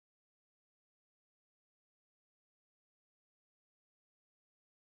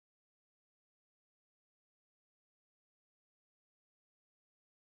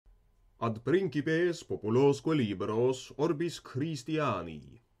ad principes populosque liberos orbis Christiani.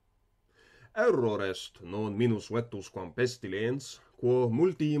 Error est non minus vetus quam pestilens, quo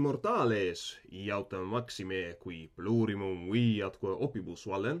multi mortales, iautem maxime qui plurimum vi atque opibus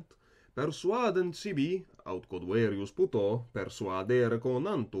valent, persuadent sibi, aut coduerius puto, persuadere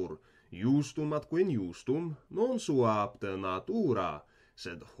conantur, justum atque injustum, non sua apta natura,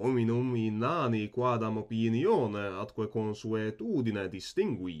 sed hominum innani quadam opinione atque consuetudine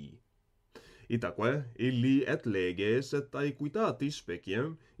distingui. Itaque illi et leges et aequitatis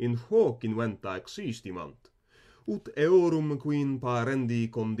speciem in hoc inventa existimant, ut eorum quin parendi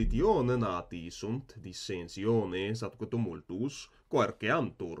conditione nati sunt dissensiones atque tumultus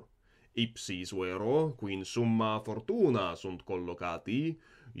coerceantur, ipsis vero quin summa fortuna sunt collocati,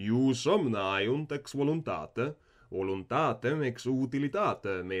 ius omna aiunt ex voluntatem ex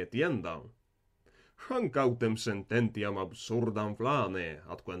utilitate metiendam. Hanc autem sententiam absurdam flane,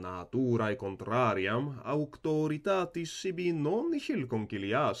 atque naturae contrariam auctoritatis sibi non nihil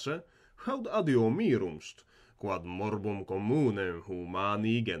conciliasse, haud adio mirumst, quad morbum communem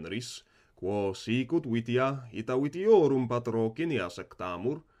humani generis, quo sicut vitia ita vitiorum patrocinia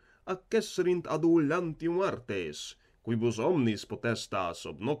sectamur, accesserint adullantium artes, quibus omnis potestas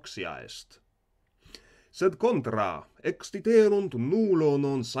obnoxia est. Sed contra, extiterunt nullo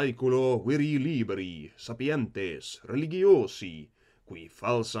non saeculo viri liberi, sapientes, religiosi, qui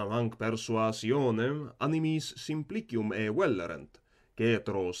falsam hanc persuasionem animis simplicium vellerent,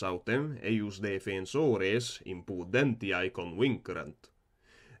 cetros autem eius defensores impudentiae convincerent.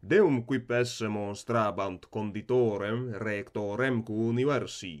 Deum quip esse monstrabant conditorem rectoremque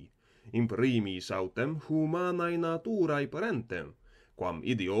universi, in primis autem humanae naturae parentem, quam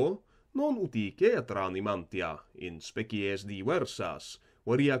idio, non uti cetra animantia, in species diversas,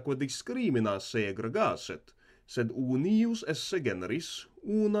 variaque discriminas segregaset, sed unius esse generis,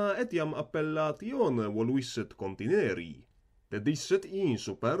 una etiam appellatione voluisset contineri, dedisset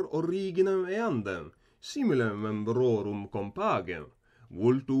insuper originem eandem, similem membrorum compagem,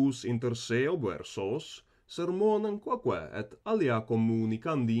 vultus inter se obversos, sermonem quaque et alia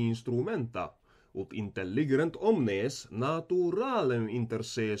communicandi instrumenta, ut intelligerent omnes naturalem inter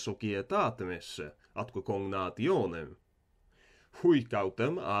se societatem esse, atque cognationem. Huic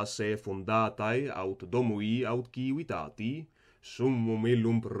autem a se fundatae aut domui aut civitati, summum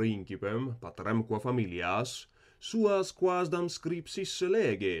illum principem, patremque familias, suas quasdam scripsis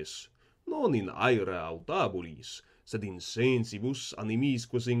leges, non in aere aut tabulis, sed in sensibus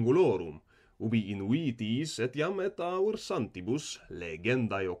animisque singulorum, ubi invitis etiam et aur santibus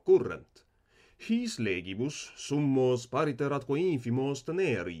legendae occurrent. His legibus summos pariter atque infimos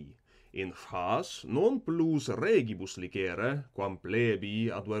teneri, in fas non plus regibus licere, quam plebi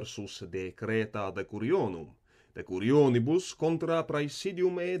adversus decreta decurionibus contra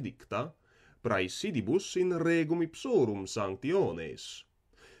praesidium edicta, praesidibus in regum ipsorum sanctiones.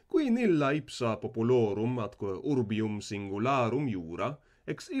 Qui nilla ipsa populorum atque urbium singularum iura,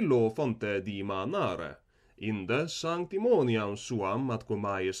 ex illo fonte dimanare, inde sanctimoniam suam atque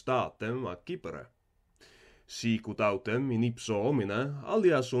maestatem accipere. Sicut autem in ipso homine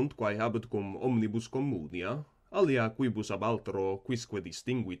alia sunt quae habet cum omnibus communia, alia quibus ab altro quisque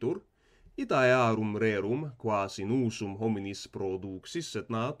distinguitur, ita earum rerum quas in usum hominis produxis et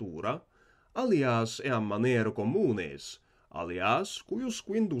natura, alias eam manere communes, alias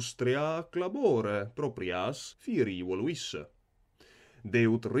cuiusque industria labore proprias firi voluisse.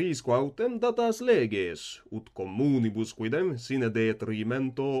 Deut risque autem datas leges, ut communibus quidem sine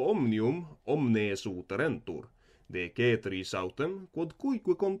detrimento omnium omnes uterentur, de cetris autem quod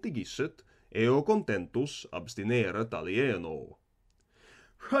cuique contigisset, eo contentus abstineret alieno.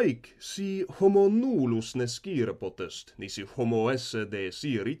 Haec si homo nullus nescire potest, nisi homo esse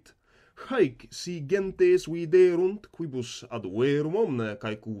desirit, haec si gentes viderunt quibus ad verum omne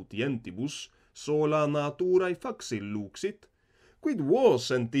caecutientibus sola naturae faxil luxit, quid vos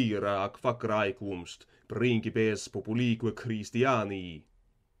sentire ac facrae quumst, principes populique Christiani?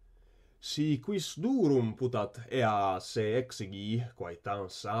 Si quis durum putat ea se exigi, quae tam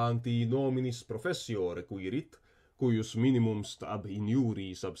sancti nominis professiore quirit, cuius minimumst ab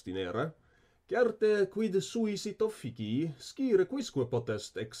injuriis abstinere, certe quid suisit offici, scire quisque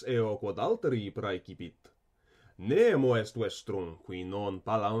potest ex eo quod alteri praecipit. Nemo est vestrum, qui non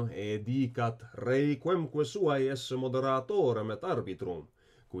palam edicat rei quemque suae esse moderatorem et arbitrum,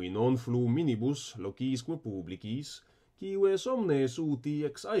 qui non flu minibus locisque publicis, cives omnes uti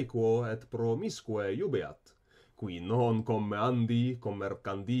ex aequo et promisque iubeat, qui non commeandi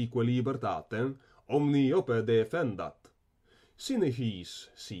commercandique libertatem, omni ope defendat. Sine his,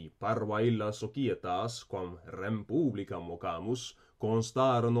 si parva illa societas, quam rem publicam vocamus,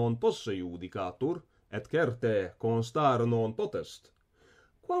 constare non posse judicatur, et certe constare non potest.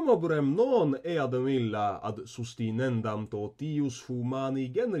 Quam obrem non eadem illa ad sustinendam totius humani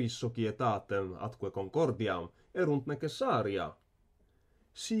generis societatem atque concordiam erunt necessaria.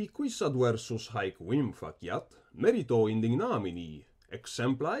 Si quis adversus haec vim faciat, merito indignamini,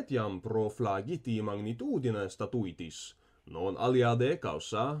 exempla etiam pro flagiti magnitudine statuitis, non aliade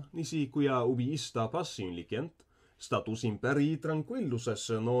causa, nisi quia ubi ista passim licent, status imperii tranquillus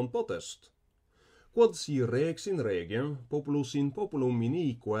esse non potest. Quod si rex in regem, populus in populum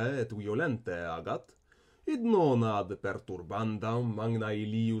minique et violente agat, id non ad perturbandam magna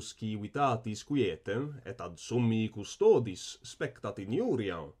ilius civitatis quietem, et ad summi custodis spectat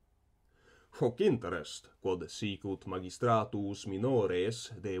injuriam. Hoc interest, quod sicut magistratus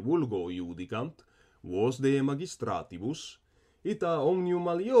minores de vulgo iudicant, vos de magistratibus, ita omnium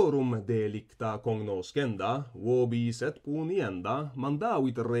maliorum delicta cognoscenda, vobis et punienda,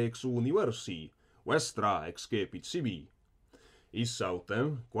 mandavit rex universi, vestra excepit sibi.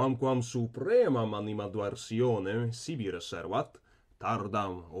 Issautem, quamquam supremam animadversionem sibi reservat,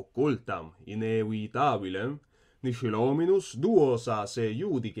 tardam occultam inevitabilem, nihil hominus duos a se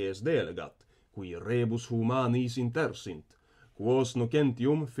judices delegat, qui rebus humanis intersint, quos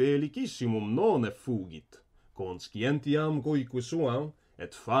nocentium felicissimum non effugit, conscientiam coique suam,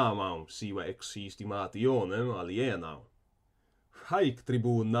 et famam sive existimationem alienam. Haec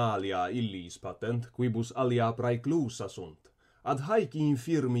tribunalia illis patent, quibus alia praeclusa sunt, ad haec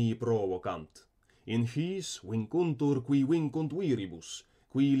infirmi provocant. In his vincuntur qui vincunt viribus,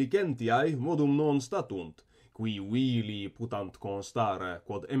 qui licentiae modum non statunt, qui vili putant constare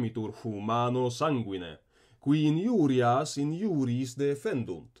quod emitur humano sanguine, qui injurias injuris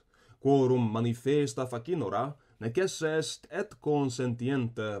defendunt, quorum manifesta facinora, nec esse est et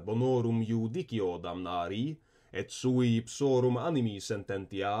consentiente bonorum judicio damnari, et sui ipsorum animi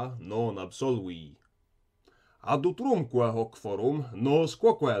sententia non absolvi. Ad utrumque hoc forum nos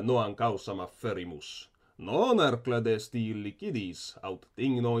quoque noam causam afferimus. Non ercle desti liquidis aut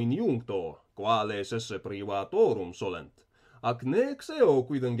digno injuncto, quales esse privatorum solent, ac ne ex eo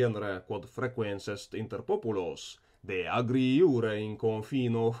quid in genere quod frequens est inter populos, de agri iure in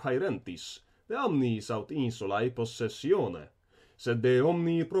confino haerentis, de omnis aut insulae possessione, sed de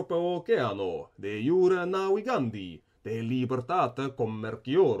omni proprio oceano, de iure navigandi, de libertate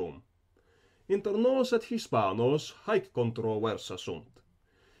commerciorum. Inter nos et Hispanos haec controversa sunt.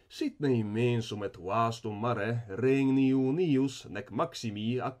 Sit ne immensum et vastum mare regni unius nec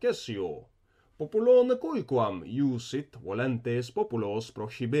maximi accessio. Populone coiquam iusit volentes populos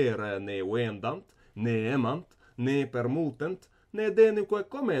prohibere ne vendant, ne emant, ne permutent, ne denique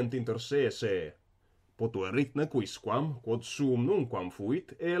comment inter se. Potuerit ne quisquam, quod sum nunquam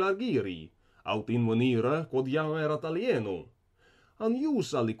fuit, elargiri, aut invenire, quod iam erat alienum. An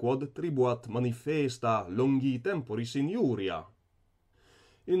ius aliquod tribuat manifesta longi temporis injuria.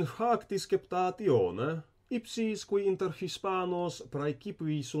 In hac disceptatione, ipsis qui inter Hispanos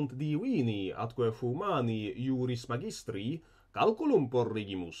praecipui sunt divini atque humani iuris magistri, calculum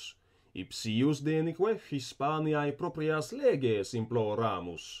porrigimus, ipsius denique Hispaniae proprias leges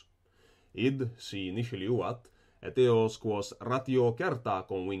imploramus. Id, si nihil iuat, et eos quos ratio certa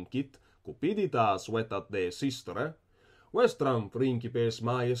convincit, cupiditas vetat de sistere, vestram principes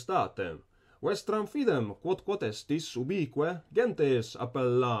majestatem, vestram fidem quod estis ubique gentes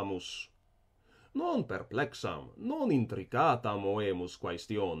appellamus. Non perplexam, non intricatam oemus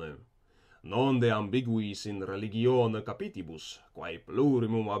quaestionem, non de ambiguis in religione capitibus, quae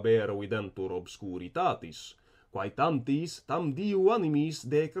plurimum habere videntur obscuritatis, quae tantis tam diu animis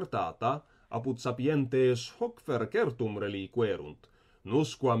decretata, apud sapientes hoc fercertum reliquerunt,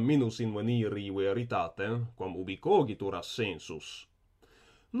 nusquam minus inveniri veritatem, quam ubi cogitur ascensus.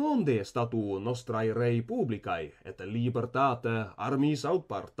 Non de statu nostrae rei publicae, et libertate armis aut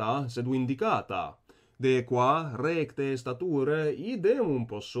parta sed vindicata, de qua recte stature idemum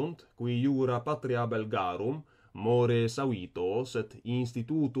possunt, qui iura patria Belgarum, more savitos et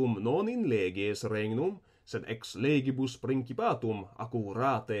institutum non in leges regnum, sed ex legibus principatum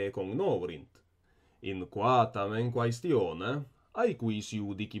accurate cognovrint. In qua tamen quaestione, aequis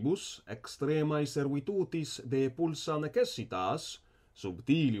iudicibus extremae servitutis de pulsa necessitas,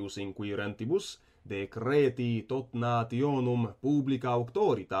 subtilius inquirentibus, decreti tot nationum publica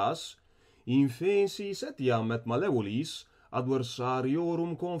auctoritas, infensis etiam et malevolis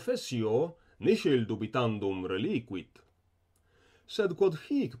adversariorum confessio nihil dubitandum reliquit. Sed quod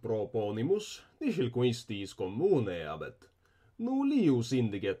hic proponimus, nihil quistis commune abet. Nullius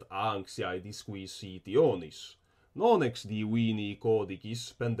indiget anxiae disquisitionis, non ex divini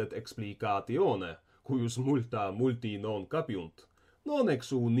codicis pendet explicatione, cuius multi non capiunt, non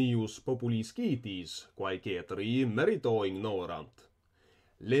ex unius populis citis, quae cetri merito ignorant.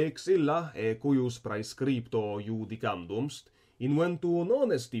 Lex illa e cuius praescripto judicandumst, inventu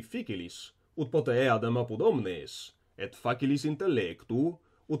non est difficilis, ut pote eadem apud omnes, et facilis intellectu,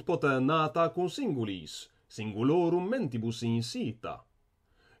 ut pote nata consingulis, singulorum mentibus insita.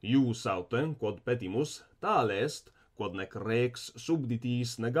 Ius autem, quod petimus, tal est, quod nec rex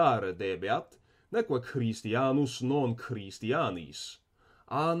subditis negare debeat, neque Christianus non Christianis.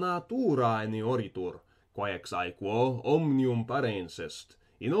 A natura enioritur, quae ex aequo omnium parens est,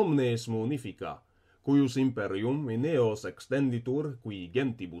 in omnes munifica, cuius imperium in eos extenditur qui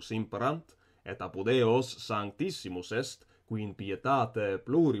gentibus imperant, et apud eos sanctissimus est, qui in pietate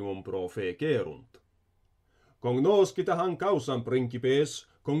plurimum profecerunt. Cognoscite hanc causam principes,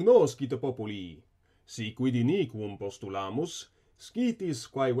 cognoscite populi. Si quid iniquum postulamus, scitis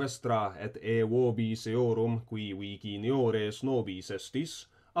quae vestra et e vobis eorum qui viciniores nobis estis,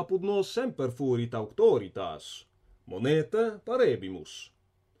 apud nos semper furit auctoritas. Monete parebimus.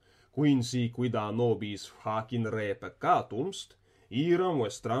 Quinsi quida nobis hac in re peccatumst, iram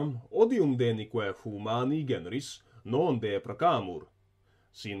vestram odium denique humani generis non deprecamur.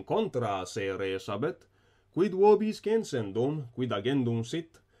 Sin contra se res habet, quid vobis censendum, quid agendum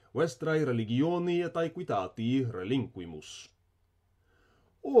sit, vestrae religioni et aequitati relinquimus.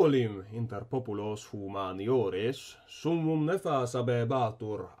 Olim inter populos humaniores summum nefas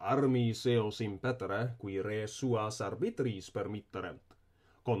abebatur armis eos impetere qui res suas arbitris permitterent.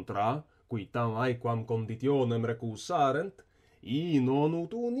 Contra, qui tam aequam conditionem recusarent, non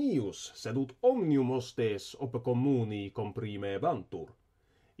ut unius, sed ut omnium hostes op communi comprimebantur.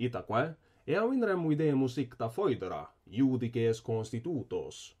 Itaque, eam in rem videmus icta foedera, iudices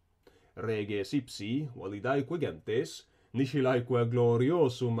constitutos. Reges ipsi, validaeque gentes, nihilaique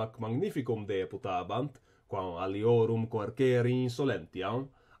gloriosum ac magnificum deputabant, quam aliorum querceri insolentiam,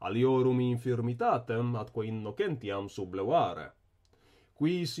 aliorum infirmitatem atque innocentiam sublevare.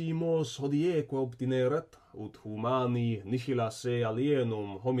 Qui si mos hodieque obtineret, ut humani nihila se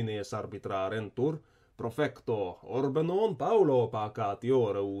alienum homines arbitrarentur, profecto orbe non Paulo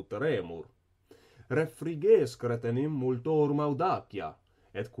pacatiore uteremur. Refriges cretenim multorum audacia,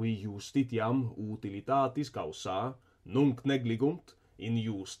 et qui justitiam utilitatis causa, nunc negligunt, in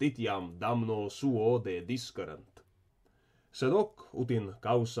justitiam damno suo dediscerent. Sed hoc ut in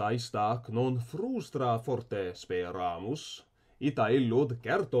causa istac non frustra forte speramus, ita illud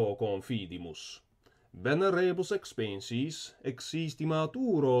certo confidimus. Bene rebus expensis,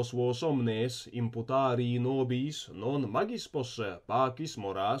 existimaturos vos omnes imputari nobis non magis posse pacis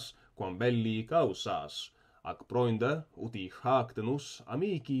moras, quam belli causas, ac proinde uti hac tenus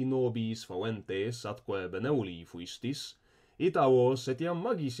amici nobis faventes atque beneuli fuistis, ita vos etiam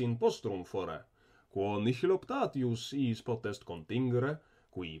magis in postrum fore, quo nihil optatius is potest contingere,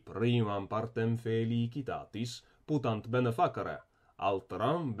 qui primam partem felicitatis putant bene facere,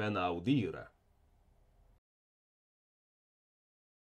 alteram bene audire.